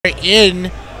in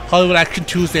Hollywood Action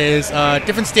Tuesdays.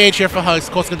 Different stage here for HugS. It's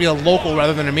going to be a local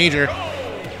rather than a major.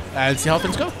 And see how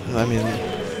things go. I mean,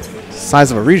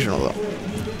 size of a regional, though.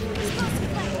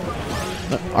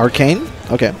 ArCain?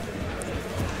 Okay.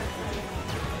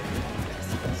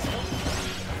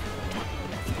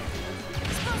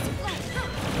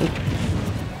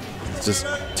 It's just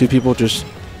two people just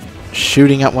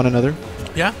shooting at one another.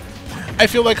 Yeah. I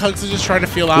feel like HugS is just trying to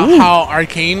feel out how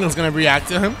ArCain is going to react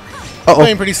to him.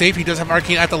 Playing pretty safe. He does have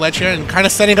ArCain at the ledge here and kind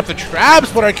of setting up the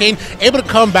traps, but ArCain able to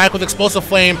come back with Explosive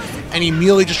Flame and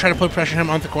immediately just trying to put pressure him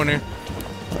onto the corner.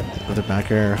 Another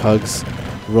back air. HugS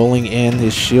rolling in.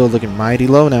 His shield looking mighty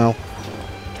low now.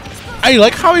 I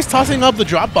like how he's tossing up the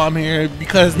drop bomb here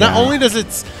because not only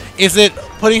is it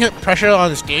putting pressure on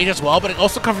the stage as well, but it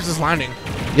also covers his landing.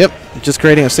 Yep, just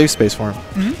creating a safe space for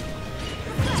him.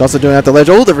 He's also doing it at the ledge.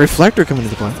 Oh, the reflector coming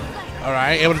into play. All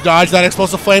right, able to dodge that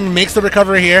Explosive Flame and makes the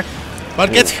recovery here.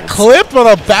 But gets clipped with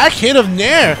a back hit of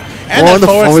Nair. And the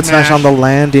forward smash on the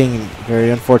landing. Very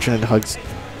unfortunate. HugS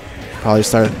probably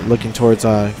started looking towards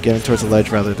getting towards the ledge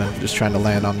rather than just trying to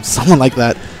land on someone like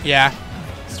that. Yeah.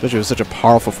 Especially with such a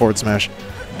powerful forward smash.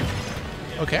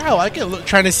 Okay, I like it.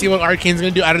 Trying to see what ArCain's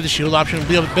going to do out of the shield option.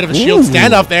 Be a bit of a shield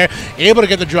standoff there. Able to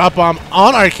get the drop bomb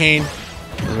on ArCain.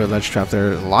 A little bit of ledge trap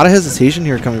there. A lot of hesitation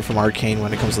here coming from ArCain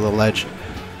when it comes to the ledge.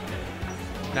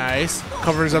 Nice.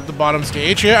 Covers up the bottom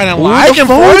stage here. And I like him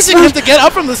forcing him to get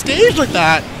up from the stage like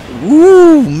that.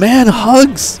 Ooh, man,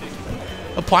 HugS.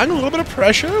 Applying a little bit of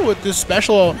pressure with this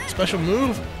special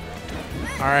move.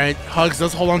 All right, HugS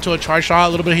does hold on to a charge shot a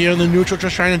little bit here in the neutral,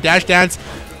 just trying to dash dance.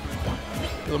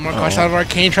 A little more caution out of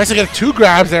ArCain. Tries to get 2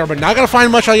 grabs there, but not going to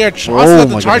find much out here. Tosses up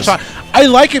the charge shot. I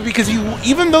like it because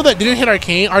even though that didn't hit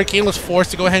ArCain, ArCain was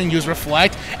forced to go ahead and use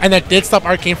Reflect, and that did stop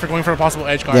ArCain from going for a possible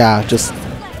edge guard. Yeah, just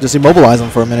immobilize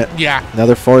him for a minute. Yeah.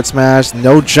 Another forward smash.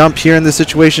 No jump here in this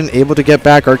situation. Able to get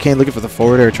back. ArCain looking for the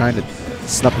forward air, trying to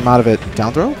snuff him out of it.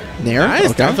 Down throw? Nair?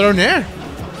 Nice, down throw Nair.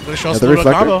 Gonna show us a little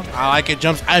combo. I like it.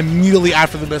 Jumps immediately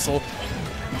after the missile.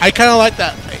 I kind of like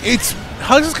that.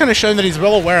 HugS is kind of showing that he's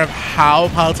well aware of how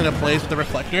Palutena plays with the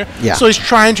reflector. Yeah. So he's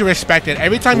trying to respect it.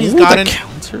 Every time he's gotten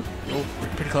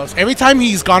pretty close. Every time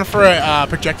he's gone for a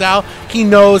projectile, he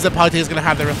knows that Palutena is going to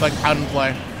have the reflect out in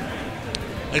play.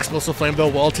 Explosive Flame though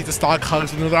will take the stock.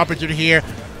 HugS with another opportunity here.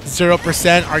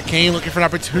 0%. ArCain looking for an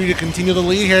opportunity to continue the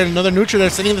lead here. Another neutral there,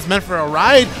 sending this man for a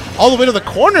ride all the way to the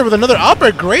corner with another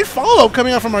upper. Great follow-up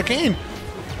coming out from ArCain.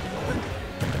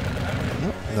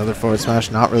 Another forward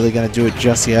smash. Not really going to do it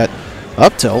just yet.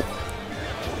 Up tilt.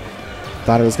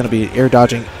 Thought it was going to be air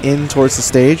dodging in towards the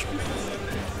stage.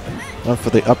 Went for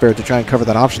the up air to try and cover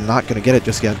that option. Not going to get it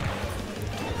just yet.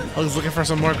 HugS looking for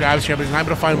some more grabs here, but he's not able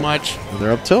to find much.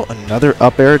 Another up tilt. Another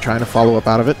up air, trying to follow up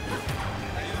out of it.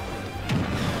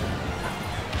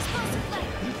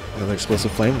 Another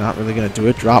Explosive Flame, not really going to do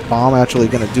it. Drop bomb, actually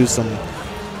going to do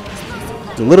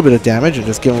a little bit of damage and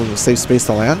just give him a safe space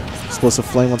to land. Explosive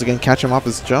Flame once again, catch him off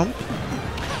his jump.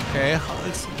 Okay,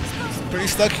 HugS pretty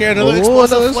stuck here. Another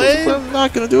Explosive Flame.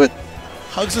 Not going to do it.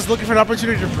 HugS is looking for an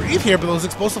opportunity to breathe here, but those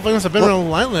Explosive Flames have been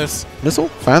relentless. Missile,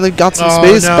 finally got some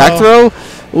space. No. Back throw.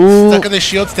 Ooh. Stuck in the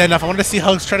shield standoff. I wanted to see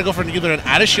HugS try to go for either an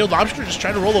out of shield option or just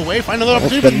try to roll away, find another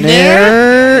opportunity. But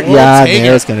Nair. Yeah,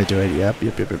 Nair's going to do it. Yep.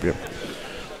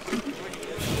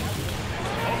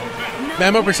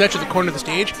 Mammo perception at the corner of the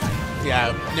stage.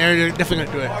 Yeah, Nair definitely going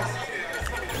to do it.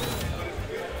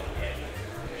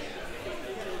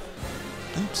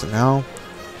 So now,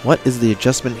 what is the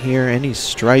adjustment here? Any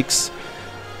strikes?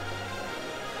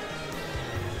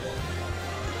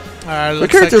 A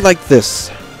character like this,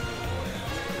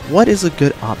 what is a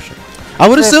good option? I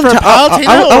would assume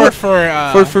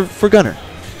for Gunner.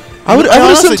 I would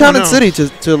assume Town and City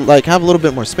to like have a little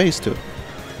bit more space to it.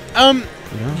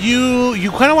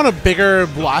 You kind of want a bigger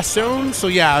blast zone, so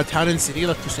yeah, Town and City,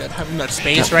 like you said, having that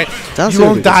space, right? You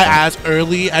won't die as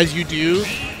early as you do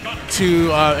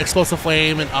to Explosive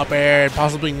Flame and up air and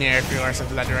possibly Nair if you are sent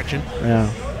in that direction. Yeah.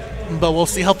 But we'll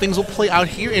see how things will play out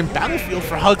here in Battlefield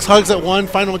for HugS. HugS at one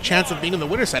final chance of being in the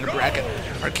winner's side of bracket.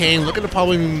 ArCain looking to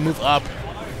probably move up.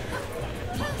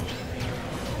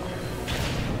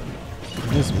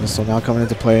 This missile now coming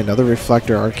into play. Another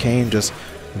reflector. ArCain just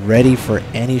ready for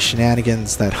any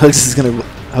shenanigans that HugS is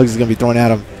gonna be throwing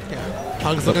at him. Yeah.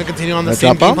 HugS looking to continue on the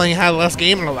same game plan he had last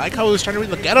game, and I like how he was trying to read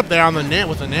the get up there on the net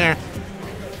with the Nair.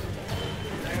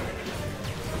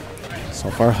 So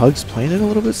far, HugS playing it a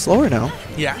little bit slower now.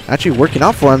 Yeah. Actually working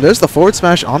out for him. There's the forward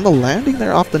smash on the landing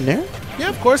there off the Nair. Yeah,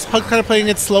 of course. HugS kind of playing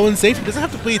it slow and safe. He doesn't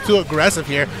have to play too aggressive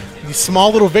here. These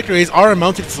small little victories are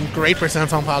amounting to some great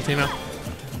percents on Palutena.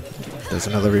 There's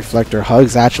another reflector.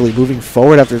 HugS actually moving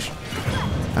forward after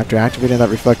After activating that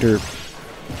reflector,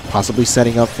 possibly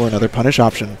setting up for another punish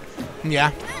option.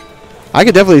 Yeah. I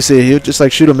could definitely see he would just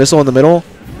like shoot a missile in the middle.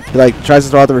 He like tries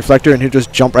to throw out the reflector and he'd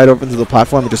just jump right over into the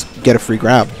platform and just get a free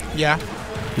grab. Yeah.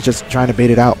 He's just trying to bait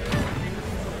it out.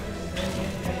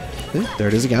 There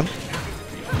it is again.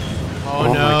 Oh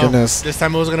no. My goodness. This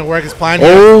time it was going to work his plan.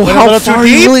 Oh, how far are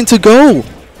you willing to go?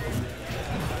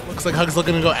 Looks like HugS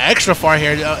looking to go extra far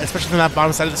here, especially from that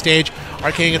bottom side of the stage.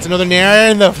 ArCain gets another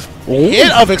nair and the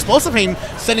hit of Explosive Pain,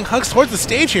 sending HugS towards the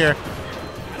stage here.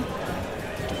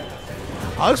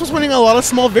 HugS was winning a lot of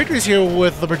small victories here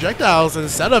with the projectiles and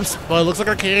setups, but it looks like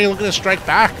ArCain looking to strike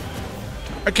back.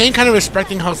 ArCain kind of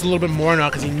respecting HugS a little bit more now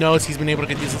because he knows he's been able to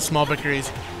get these small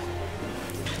victories.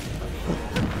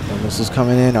 Missiles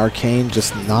coming in. ArCain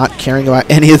just not caring about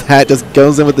any of that. Just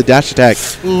goes in with the dash attack.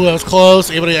 Ooh, that was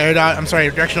close. Able to air dodge. I'm sorry,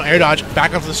 directional air dodge.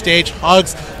 Back onto the stage.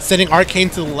 HugS sending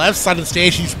ArCain to the left side of the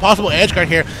stage. He's possible edge guard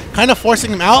here. Kind of forcing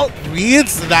him out.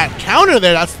 Reads that counter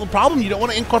there. That's the problem. You don't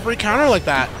want to incorporate counter like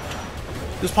that.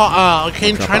 This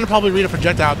ArCain trying to probably read a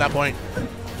projectile at that point.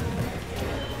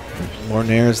 More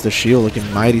nairs. The shield looking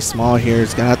mighty small here.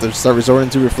 He's going to have to start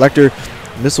resorting to reflector.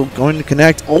 Missile going to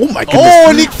connect. Oh my goodness! Oh,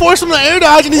 and he forced him to air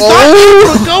dodge, and he's not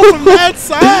able to go from that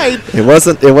side. It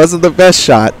wasn't the best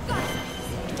shot,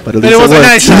 but at least it was a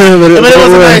nice shot. but it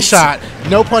was a nice shot.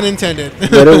 No pun intended.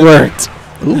 But it worked.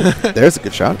 Ooh, there's a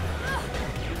good shot.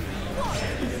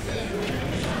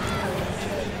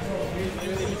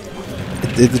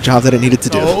 It did the job that it needed to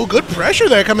do. Oh, good pressure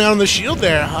there coming out on the shield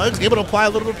there. HugS able to apply a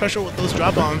little bit of pressure with those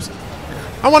drop bombs.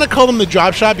 I want to call them the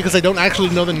drop shot because I don't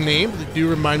actually know the name. They do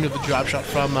remind me of the drop shot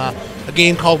from a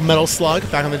game called Metal Slug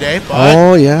back in the day. But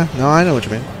oh, yeah. No, I know what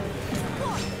you mean.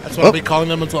 That's what I'll be calling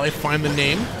them until I find the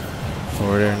name.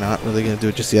 Forward air, not really going to do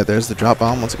it just yet. There's the drop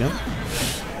bomb once again.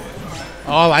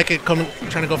 Oh, I like it. Trying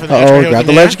to go for the edge. Oh, grab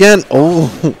the ledge again.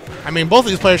 Oh. I mean, both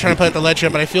of these players trying to play at the ledge here,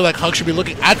 but I feel like HugS should be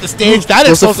looking at the stage. That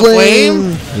is Explosive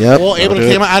Flame. Yep. Well, able to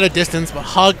came out of distance, but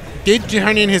HugS did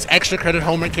turn in his extra credit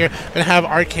homework here and have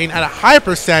ArCain at a high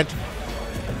percent.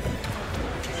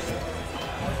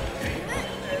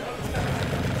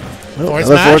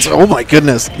 Oh my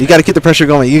goodness. You got to keep the pressure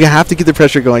going. You have to keep the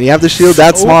pressure going. You have the shield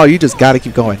that small. You just got to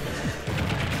keep going.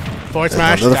 Forward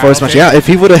smash. Another forward smash. Yeah, if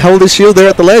he would have held his shield there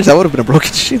at the ledge, that would have been a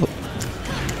broken shield.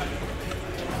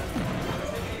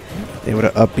 They would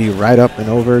have up B right up and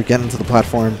over, get into the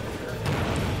platform.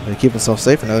 To keep himself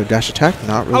safe. Another dash attack.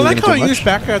 Not really. I like how he used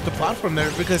back at the platform there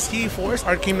because he forced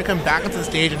ArCain to come back into the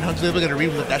stage and HugS was able to get a read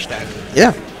with a dash attack.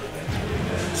 Yeah.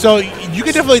 So you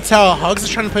can definitely tell HugS is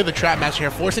trying to play the trap match here,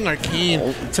 forcing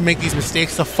ArCain to make these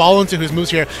mistakes, to fall into his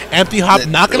moves here. Empty hop,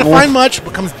 not going to find much,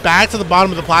 but comes back to the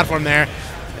bottom of the platform there.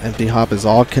 Empty hop is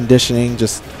all conditioning.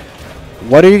 Just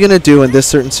what are you going to do in this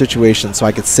certain situation so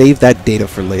I could save that data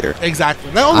for later?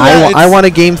 Exactly. I want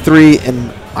a game 3,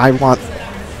 and I want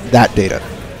that data.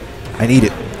 I need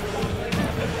it.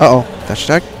 Uh-oh. Dash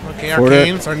attack. Okay,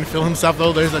 ArCain starting to feel himself,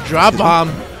 though. There's a drop bomb.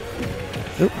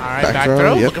 Oop, all right, back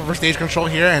throw. Yep. Looking for stage control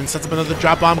here and sets up another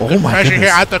drop bomb. Oh, good pressure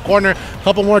here at the corner. A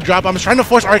couple more drop bombs. Trying to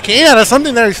force ArCain out of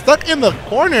something there. He's stuck in the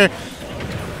corner.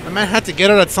 The man had to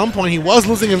get it at some point. He was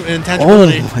losing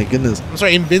intangibility. Oh, my goodness. I'm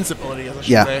sorry, invincibility, as I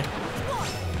should say.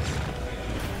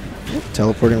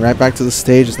 Teleporting right back to the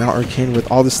stage. Is now ArCain with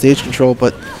all the stage control,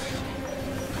 but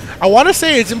I want to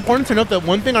say it's important to note that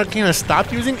one thing ArCain has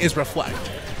stopped using is Reflect.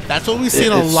 That's what we've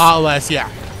seen a lot less, yeah.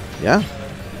 Yeah.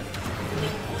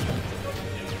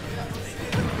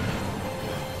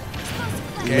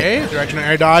 Okay, directional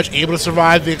air dodge, able to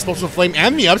survive the Explosive Flame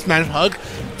and the up smash. HugS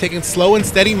taking slow and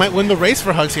steady, might win the race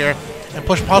for HugS here. And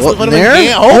push possibly put him in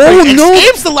game. Oh, no.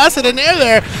 Escapes the lesson in air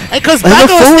there and comes back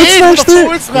on the stage with a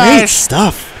forward smash. Great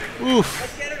stuff. Oof.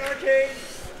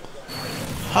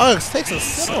 HugS takes a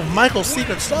sip of Michael's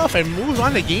secret stuff and moves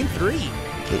on to game 3. Look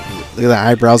at the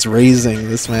eyebrows raising.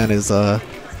 This man is a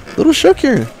little shook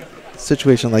here.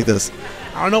 Situation like this.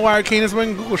 I don't know why ArCain is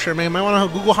wearing Google shirt, man. You might want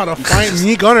to Google how to find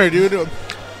me Gunner, dude.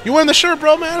 You wearing the shirt,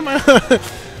 bro, man?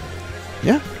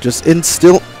 Yeah, just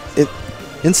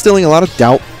instilling a lot of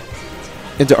doubt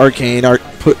into ArCain,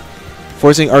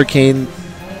 forcing ArCain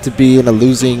to be in a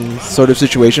losing sort of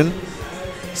situation.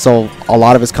 So a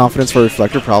lot of his confidence for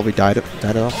Reflector probably died off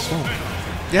as well.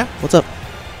 Yeah. What's up?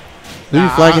 Who are you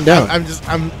flagging down? I'm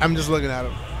just looking at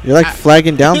him. You're like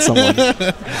flagging down someone.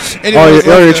 Anyways,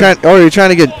 you're trying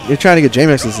to get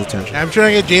J-Max's attention. I'm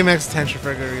trying to get J-Max's attention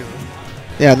for a good reason.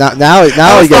 Yeah, now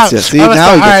he gets you. See, now he gets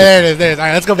you. All right, there it is. All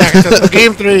right, let's go back. So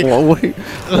game 3.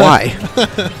 Why?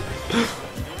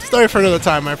 story for another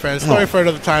time, my friends. Story for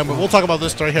another time. But we'll talk about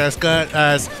this story here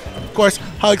as of course,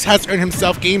 HugS has earned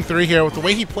himself game 3 here with the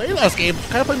way he played last game,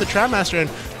 kind of playing the Trap Master and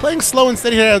playing slow and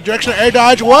steady here. Directional air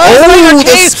dodge was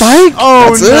the spike. Oh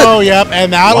That's no, it. Yep,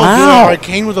 and that'll do it.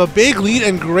 ArCain with a big lead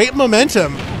and great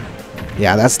momentum.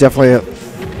 Yeah, that's definitely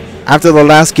after the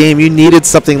last game, you needed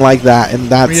something like that, and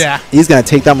that's he's gonna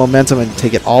take that momentum and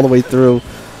take it all the way through.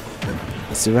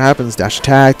 Let's see what happens. Dash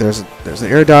attack. There's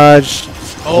an air dodge.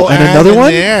 Oh, and another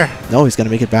one. There. No, he's gonna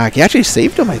make it back. He actually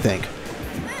saved him, I think.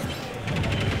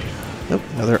 Nope,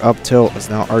 another up tilt. Is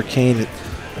now ArCain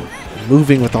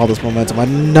moving with all this momentum.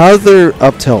 Another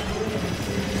up tilt.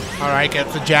 All right,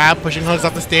 gets the jab, pushing HugS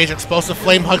off the stage. Explosive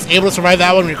flame. HugS able to survive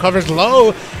that one. Recovers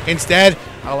low. Instead,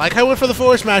 I like how I went for the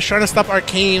forward smash, trying to stop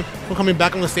ArCain from coming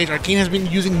back on the stage. ArCain has been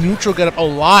using neutral get up a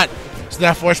lot, so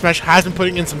that forward smash has been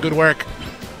putting in some good work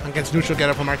against neutral get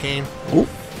up from ArCain. Ooh,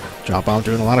 drop bomb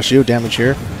doing a lot of shield damage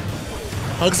here.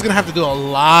 HugS is gonna have to do a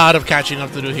lot of catching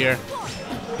up to do here.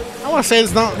 I want to say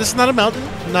this is not a mountain,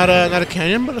 not a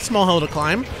canyon, but a small hill to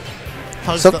climb.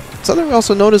 Something we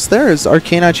also noticed there is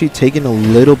ArCain actually taking a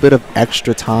little bit of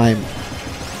extra time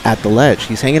at the ledge.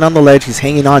 He's hanging on the ledge. He's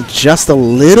hanging on just a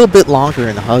little bit longer,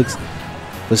 and HugS,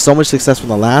 with so much success from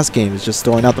the last game, is just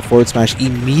throwing out the forward smash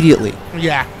immediately.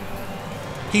 Yeah,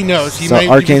 he knows. So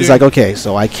ArCain's like, okay,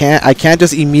 so I can't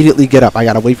just immediately get up. I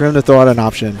gotta wait for him to throw out an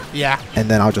option. Yeah, and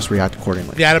then I'll just react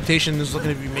accordingly. The adaptation is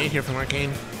looking to be made here from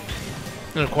ArCain,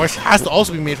 and of course, has to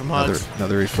also be made from HugS.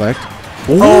 Another reflect.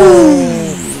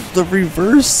 Oh, the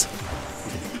reverse.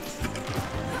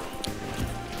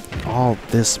 All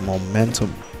this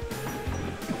momentum.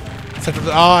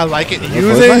 Oh, I like it.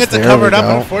 Using it to cover it up.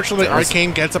 Unfortunately,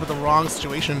 ArCain gets up at the wrong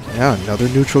situation. Yeah, another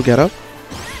neutral get up.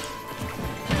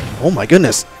 Oh my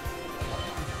goodness.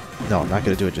 No, I'm not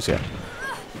going to do it just yet.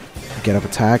 Get up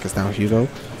attack is now Hugo.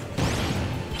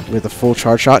 With a full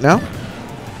charge shot now.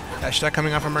 Dash attack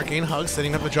coming out from ArCain. HugS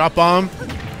setting up the drop bomb.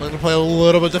 Looking to play a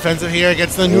little bit defensive here.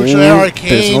 Gets the neutral air. ArCain.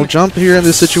 There's no jump here in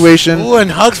this situation. Ooh,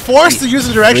 and HugS forced to use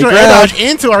the directional air dodge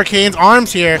into ArCain's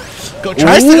arms here.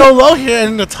 Tries to go low here,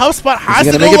 and the tough spot has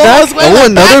to go low as well. Oh,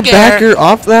 another backer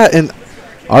off that, and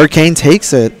ArCain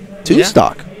takes it to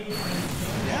stock.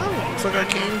 Yeah, looks like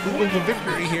ArCain Googled the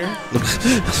victory here.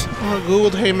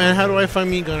 Googled, hey man, how do I find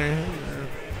me gunner?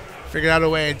 Figured out a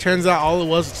way. It turns out all it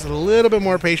was just a little bit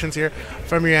more patience here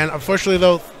from your end. Unfortunately,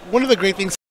 though, one of the great things